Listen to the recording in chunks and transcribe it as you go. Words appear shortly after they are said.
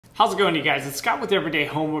How's it going, you guys? It's Scott with Everyday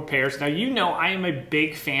Home Repairs. Now, you know I am a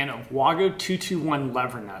big fan of WAGO 221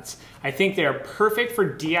 lever nuts. I think they are perfect for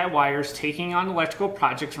DIYers taking on electrical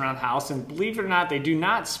projects around the house, and believe it or not, they do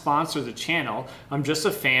not sponsor the channel. I'm just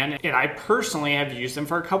a fan, and I personally have used them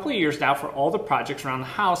for a couple of years now for all the projects around the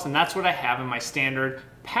house, and that's what I have in my standard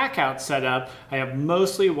pack out setup. I have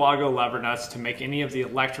mostly WAGO lever nuts to make any of the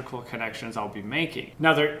electrical connections I'll be making.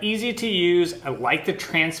 Now, they're easy to use. I like the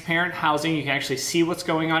transparent housing. You can actually see what's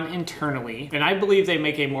going on internally, and I believe they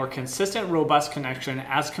make a more consistent, robust connection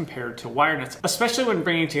as compared to wire nuts, especially when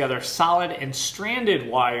bringing together solid and stranded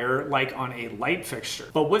wire like on a light fixture.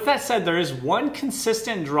 But with that said, there is one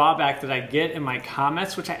consistent drawback that I get in my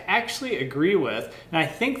comments, which I actually agree with, and I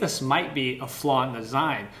think this might be a flaw in the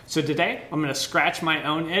design. So today, I'm going to scratch my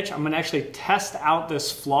own itch. I'm going to actually test out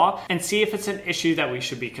this flaw and see if it's an issue that we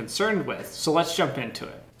should be concerned with. So let's jump into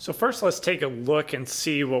it. So first, let's take a look and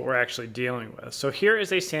see what we're actually dealing with. So here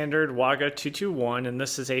is a standard WAGO 221, and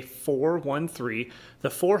this is a 413. The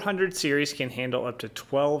 400 series can handle up to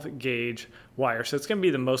 12 gauge wire, so it's going to be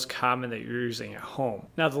the most common that you're using at home.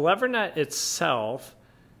 Now, the lever nut itself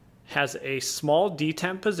has a small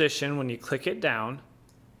detent position when you click it down.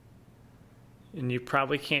 And you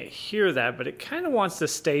probably can't hear that, but it kind of wants to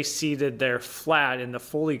stay seated there flat in the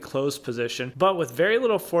fully closed position. But with very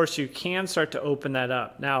little force, you can start to open that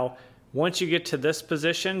up. Now, once you get to this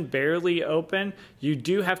position, barely open, you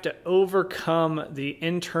do have to overcome the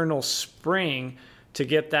internal spring to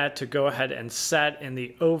get that to go ahead and set in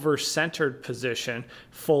the over-centered position,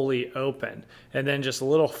 fully open. And then just a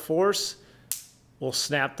little force will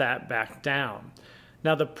snap that back down.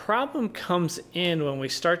 Now, the problem comes in when we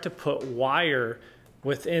start to put wire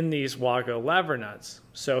within these WAGO lever nuts.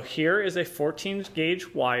 So here is a 14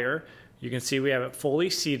 gauge wire. You can see we have it fully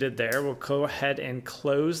seated there. We'll go ahead and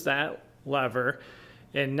close that lever.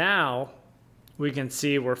 And now we can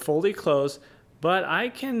see we're fully closed, but I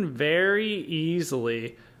can very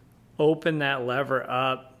easily open that lever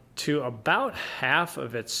up to about half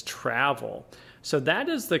of its travel. So that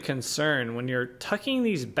is the concern. When you're tucking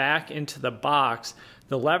these back into the box,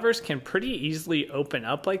 the levers can pretty easily open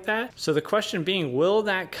up like that. So the question being, will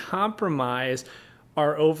that compromise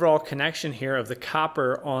our overall connection here of the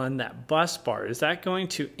copper on that bus bar? Is that going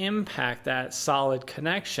to impact that solid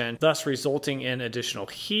connection, thus resulting in additional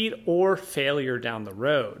heat or failure down the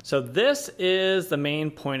road? So this is the main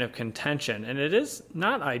point of contention, and it is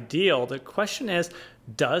not ideal. The question is,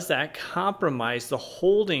 does that compromise the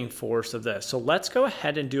holding force of this? So let's go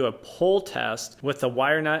ahead and do a pull test with the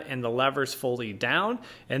wire nut and the levers fully down,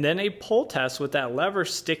 and then a pull test with that lever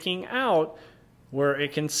sticking out where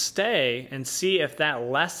it can stay, and see if that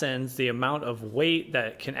lessens the amount of weight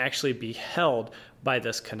that can actually be held by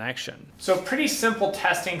this connection. So pretty simple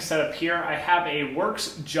testing setup here. I have a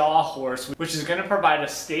Works jaw horse, which is going to provide a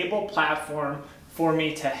stable platform for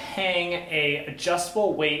me to hang a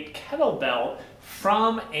adjustable weight kettlebell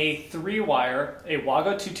from a 3-wire, a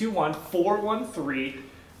WAGO 221 413,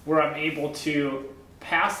 where I'm able to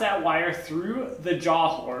pass that wire through the jaw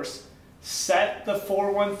horse, set the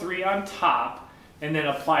 413 on top, and then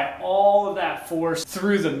apply all of that force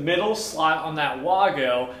through the middle slot on that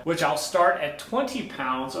WAGO, which I'll start at 20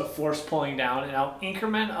 pounds of force pulling down, and I'll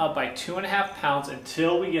increment up by 2.5 pounds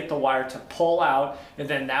until we get the wire to pull out, and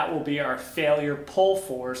then that will be our failure pull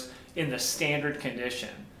force in the standard condition.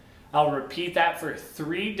 I'll repeat that for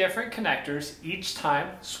 3 different connectors, each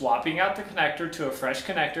time swapping out the connector to a fresh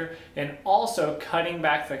connector, and also cutting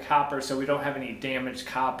back the copper so we don't have any damaged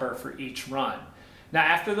copper for each run. Now,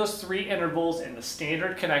 after those 3 intervals in the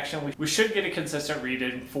standard connection, we should get a consistent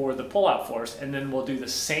reading for the pullout force, and then we'll do the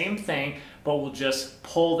same thing, but we'll just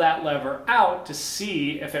pull that lever out to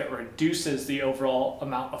see if it reduces the overall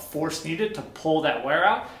amount of force needed to pull that wire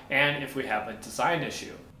out, and if we have a design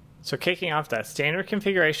issue. So kicking off that standard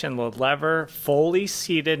configuration, the lever fully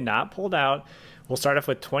seated, not pulled out. We'll start off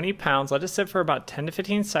with 20 pounds, let it sit for about 10 to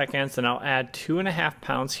 15 seconds, and I'll add 2.5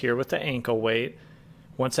 pounds here with the ankle weight.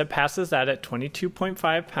 Once it passes that at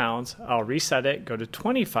 22.5 pounds, I'll reset it, go to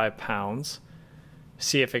 25 pounds,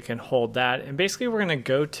 see if it can hold that. And basically we're gonna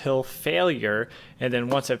go till failure. And then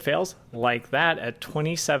once it fails like that at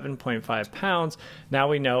 27.5 pounds, now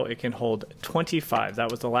we know it can hold 25.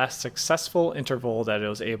 That was the last successful interval that it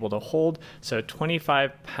was able to hold. So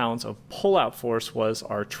 25 pounds of pullout force was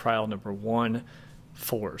our trial number 1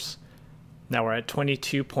 force. Now we're at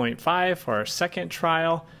 22.5 for our second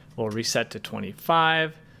trial. We'll reset to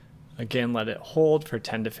 25. Again, let it hold for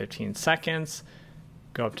 10 to 15 seconds.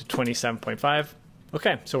 Go up to 27.5.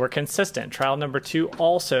 Okay, so we're consistent. Trial number 2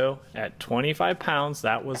 also at 25 pounds.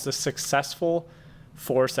 That was the successful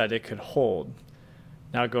force that it could hold.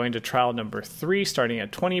 Now going to trial number 3, starting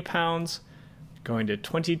at 20 pounds, going to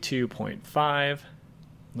 22.5.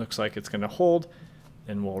 Looks like it's going to hold.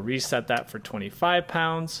 Then we'll reset that for 25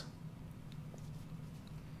 pounds.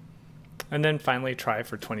 And then finally try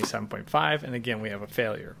for 27.5, and again we have a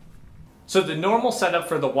failure. So the normal setup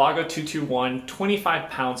for the WAGO 221, 25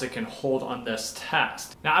 pounds it can hold on this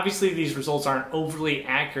test. Now obviously these results aren't overly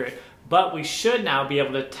accurate, but we should now be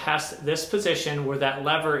able to test this position where that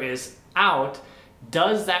lever is out.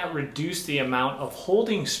 Does that reduce the amount of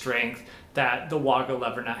holding strength that the WAGO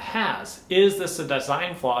lever nut has? Is this a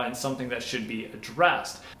design flaw and something that should be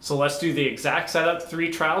addressed? So let's do the exact setup, 3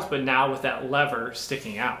 trials, but now with that lever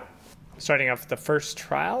sticking out. Starting off with the first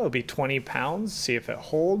trial, it'll be 20 pounds, see if it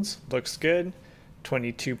holds, looks good,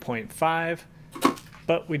 22.5,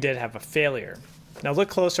 but we did have a failure. Now look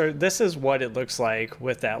closer, this is what it looks like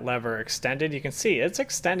with that lever extended. You can see it's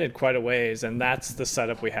extended quite a ways, and that's the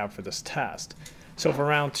setup we have for this test. So for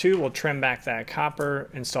round 2, we'll trim back that copper,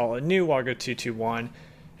 install a new WAGO 221,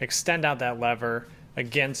 extend out that lever,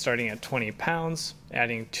 again starting at 20 pounds,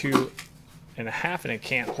 adding 2.5, and it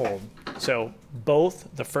can't hold. So both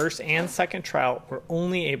the first and second trial were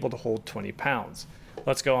only able to hold 20 pounds.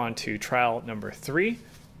 Let's go on to trial number 3,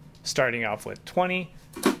 starting off with 20,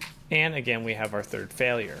 and again we have our third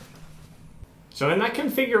failure. So in that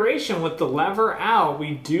configuration with the lever out,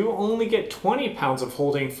 we do only get 20 pounds of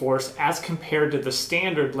holding force as compared to the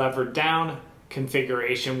standard lever down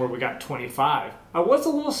configuration where we got 25. I was a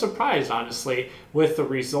little surprised, honestly, with the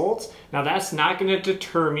results. Now that's not going to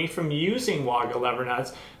deter me from using WAGO lever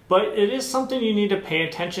nuts, but it is something you need to pay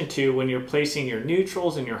attention to when you're placing your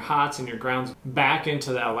neutrals and your hots and your grounds back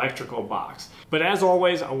into the electrical box. But as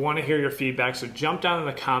always, I want to hear your feedback, so jump down in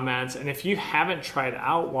the comments, and if you haven't tried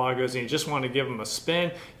out WAGOs and you just want to give them a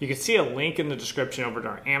spin, you can see a link in the description over to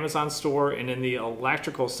our Amazon store, and in the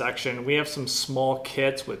electrical section we have some small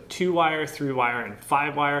kits with 2-wire, 3-wire, and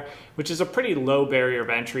 5-wire, which is a pretty low barrier of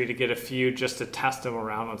entry to get a few just to test them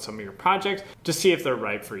around on some of your projects to see if they're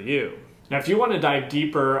right for you. Now, if you want to dive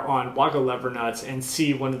deeper on WAGO lever nuts and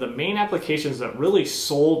see one of the main applications that really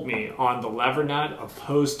sold me on the lever nut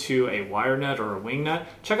opposed to a wire nut or a wing nut,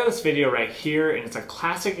 check out this video right here, and it's a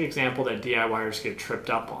classic example that DIYers get tripped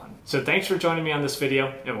up on. So thanks for joining me on this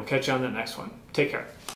video, and we'll catch you on the next one. Take care.